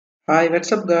Hi,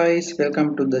 what's up, guys?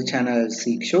 Welcome to the channel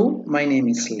Seek Show. My name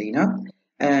is Lena,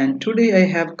 and today I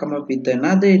have come up with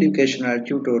another educational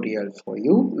tutorial for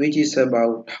you, which is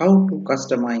about how to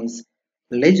customize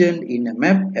legend in a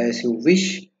map as you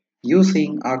wish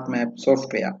using ArcMap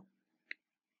software.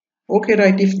 Okay,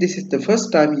 right, if this is the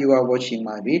first time you are watching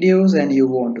my videos and you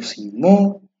want to see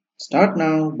more, start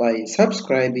now by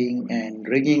subscribing and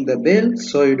ringing the bell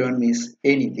so you don't miss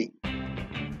anything.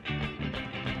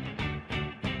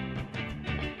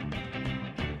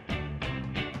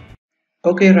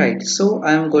 Okay, right. So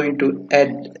I'm going to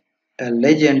add a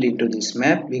legend into this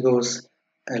map because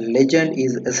a legend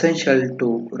is essential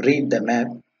to read the map.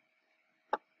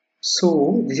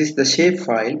 So this is the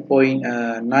shapefile,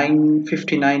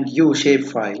 959U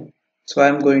shapefile. So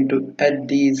I'm going to add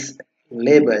these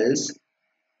labels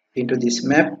into this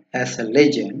map as a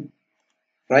legend,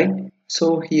 right?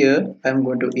 So here I'm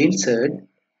going to insert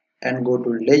and go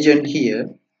to legend here.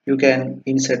 You can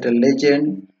insert a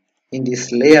legend in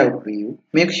this layout view.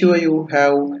 Make sure you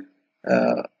have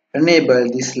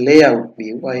enabled this layout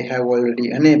view. I have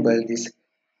already enabled this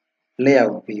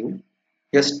layout view.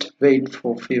 Just wait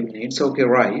for a few minutes. Okay,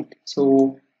 right.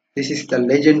 So this is the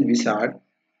legend wizard.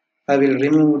 I will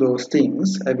remove those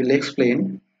things. I will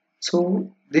explain.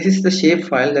 So this is the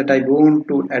shapefile that I want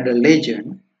to add a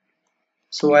legend.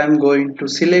 So I'm going to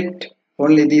select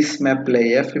only this map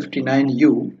layer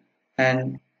 59U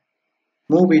and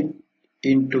move it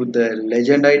into the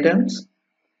legend items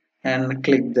and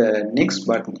click the next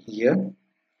button here.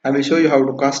 I will show you how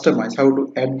to customize, how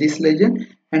to add this legend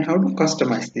and how to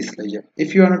customize this legend.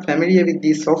 If you are not familiar with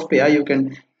this software, you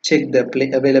can check the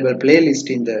available playlist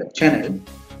in the channel.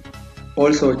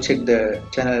 Also check the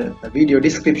channel video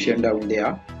description down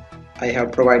there. I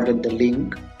have provided the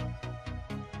link.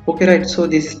 Okay, right, so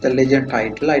this is the legend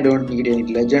title. I don't need any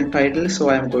legend title, so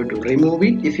I am going to remove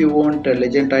it. If you want a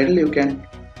legend title, you can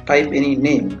type any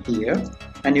name here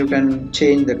and you can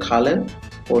change the color,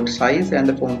 font size and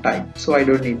the font type. So I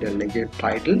don't need a legend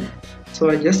title, so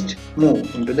I just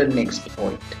move into the next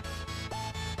point.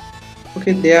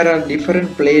 Okay, there are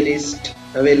different playlists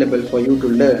available for you to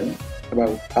learn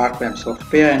about ArcMap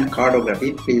software and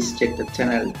cartography. Please check the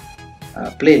channel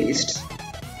playlists.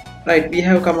 Right, we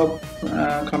have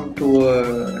come to a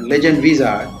legend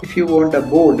wizard. If you want a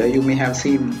border, you may have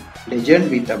seen legend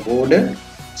with a border.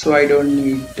 So I don't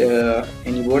need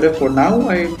any border for now.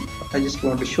 I just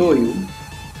want to show you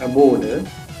a border,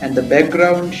 and the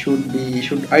background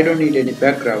I don't need any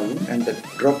background, and the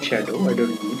drop shadow I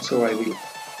don't need. So I will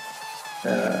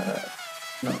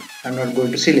no, I'm not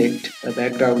going to select a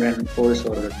background and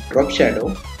also a drop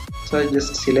shadow. So I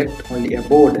just select only a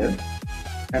border,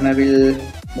 and I will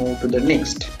move to the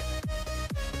next.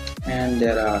 And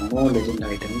there are no legend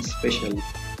items specially,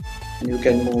 and you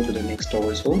can move to the next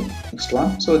also, next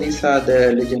one. So these are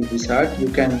the legend wizard. You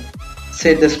can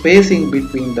set the spacing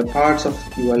between the parts of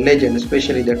your legend,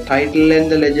 especially the title and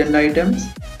the legend items,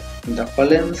 the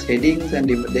columns, headings,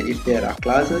 and if there are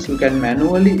classes, you can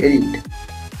manually edit.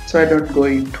 So I'm not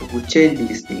going to change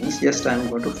these things, just I'm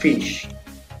going to finish.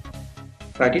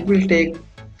 Right, it will take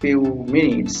few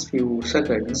minutes, few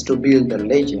seconds to build the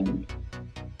legend.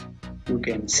 You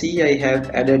can see I have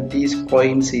added these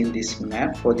points in this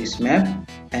map, for this map,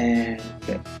 and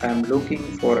I'm looking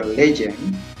for a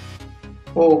legend.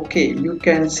 Okay, you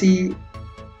can see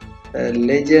a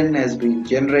legend has been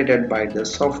generated by the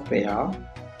software.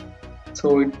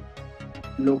 So it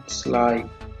looks like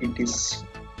it is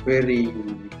very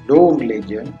long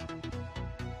legend.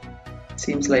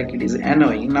 Seems like it is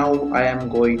annoying. Now I am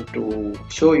going to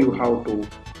show you how to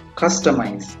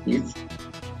customize this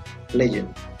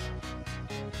legend.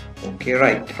 Okay,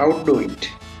 right, how to do it?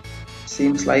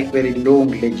 Seems like very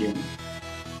long legend.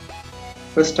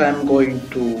 First I am going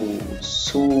to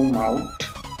zoom out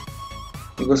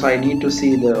because I need to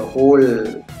see the whole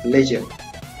legend.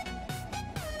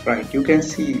 Right, you can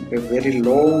see a very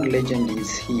long legend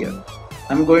is here.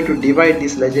 I'm going to divide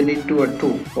this legend into a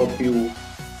two. Hope you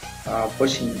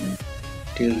watching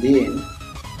till the end.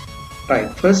 Right,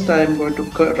 first I am going to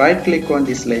right click on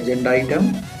this legend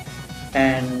item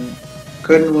and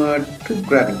convert to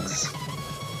graphics.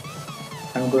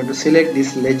 I'm going to select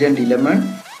this legend element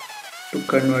to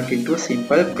convert into a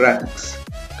simple graphics.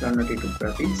 Convert it to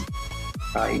graphics.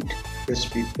 Right,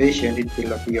 just be patient, it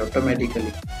will be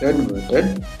automatically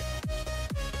converted.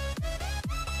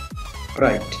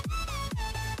 Right,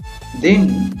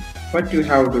 then what you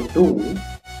have to do,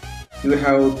 you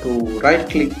have to right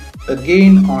click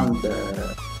again on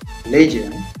the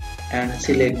legend and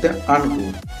select the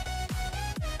undo.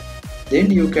 Then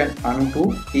you can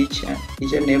undo each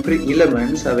and every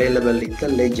elements available in the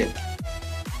legend.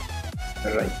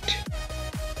 Right,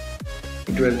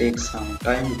 it will take some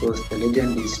time because the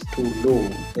legend is too low.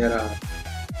 There are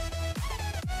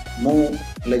more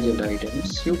legend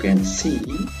items. You can see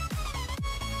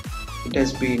it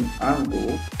has been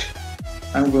ungrouped.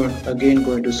 I'm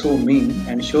going to zoom in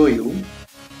and show you.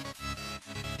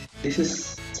 This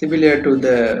is similar to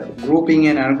the grouping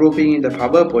and ungrouping in the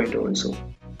PowerPoint also,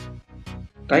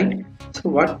 right? So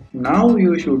what now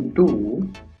you should do,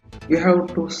 you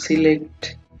have to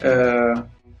select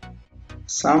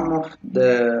some of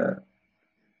the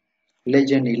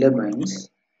legend elements.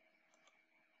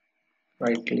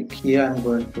 Right click here, I'm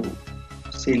going to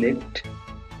select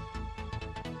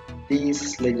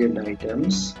these legend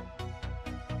items.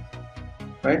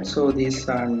 Right, so these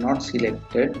are not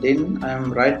selected. Then I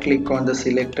am right click on the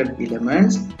selected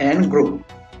elements and group.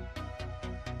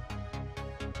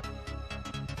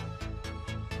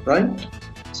 Right,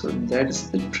 so that's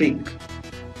the trick.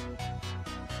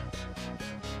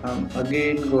 I'm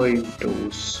again going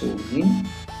to zoom in.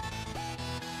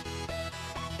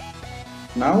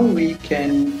 Now we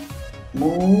can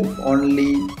move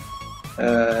only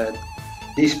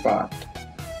this part,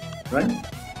 right?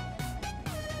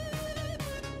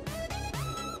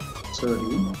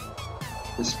 Sorry,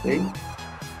 this way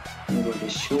I'm going to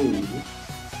show you.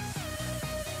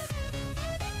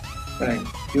 Right,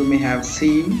 you may have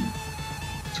seen.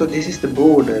 So this is the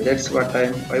border. That's what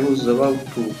I was about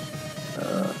to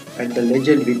add the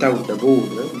legend without the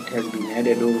border. It has been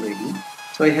added already.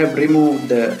 So I have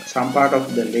removed some part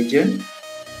of the legend,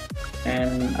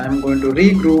 and I'm going to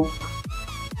regroup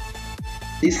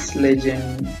this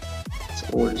legend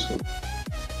also.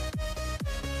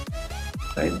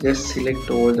 Right, just select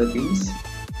all the things.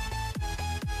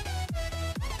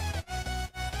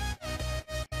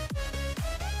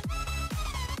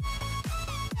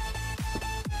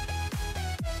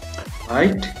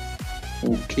 Right,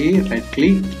 okay, right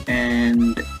click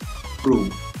and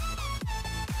group.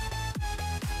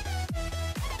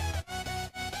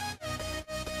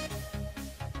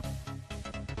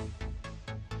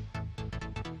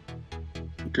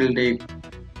 It will take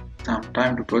some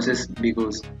time to process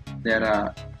because there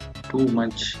are too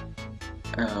much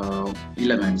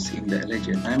elements in the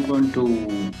legend. I'm going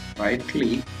to right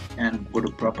click and go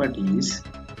to properties,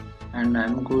 and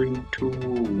I'm going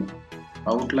to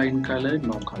outline color,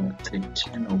 no color, set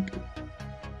and OK.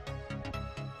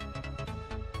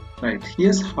 Right,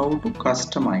 here's how to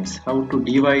customize, how to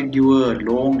divide your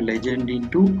long legend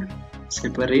into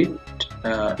separate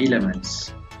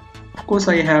elements. Of course,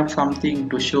 I have something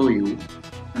to show you,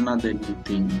 another new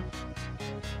thing.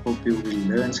 Hope you will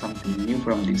learn something new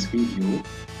from this video.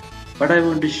 But I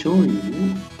want to show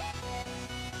you,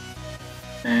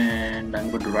 and I'm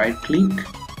going to right click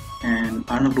and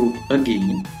ungroup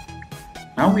again.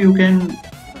 Now you can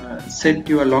set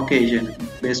your location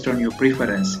based on your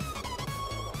preference.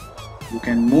 You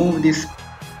can move this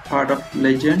part of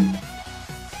legend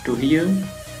to here,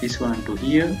 this one to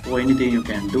here, or anything you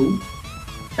can do.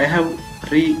 I have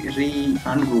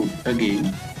ungrouped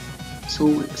again.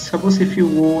 So suppose if you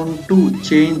want to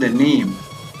change the name,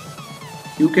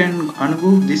 you can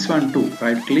ungroup this one too.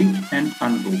 Right click and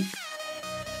ungroup.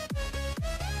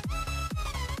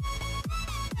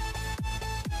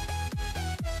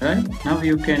 Right, now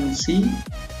you can see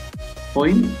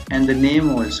point and the name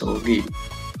also again.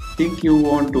 If you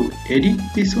want to edit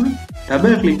this one,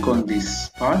 double click on this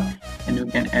part and you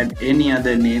can add any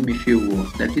other name if you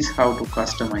want. That is how to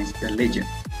customize the legend.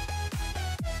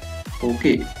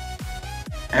 Okay,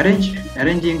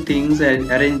 arranging things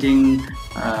and arranging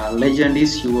legend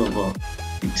is your work.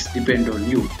 It's depend on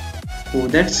you. So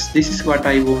this is what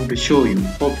I want to show you.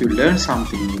 Hope you learned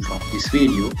something new from this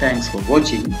video. Thanks for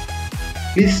watching.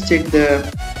 Please check the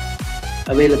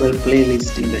available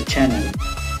playlist in the channel,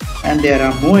 and there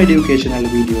are more educational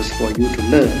videos for you to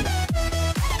learn.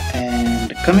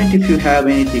 And comment if you have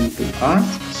anything to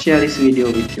ask. Share this video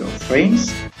with your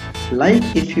friends. Like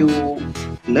if you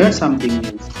learned something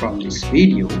new from this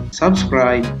video.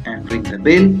 Subscribe and ring the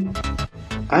bell.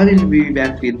 I will be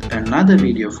back with another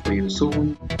video for you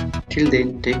soon. Till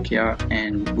then, take care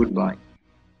and goodbye.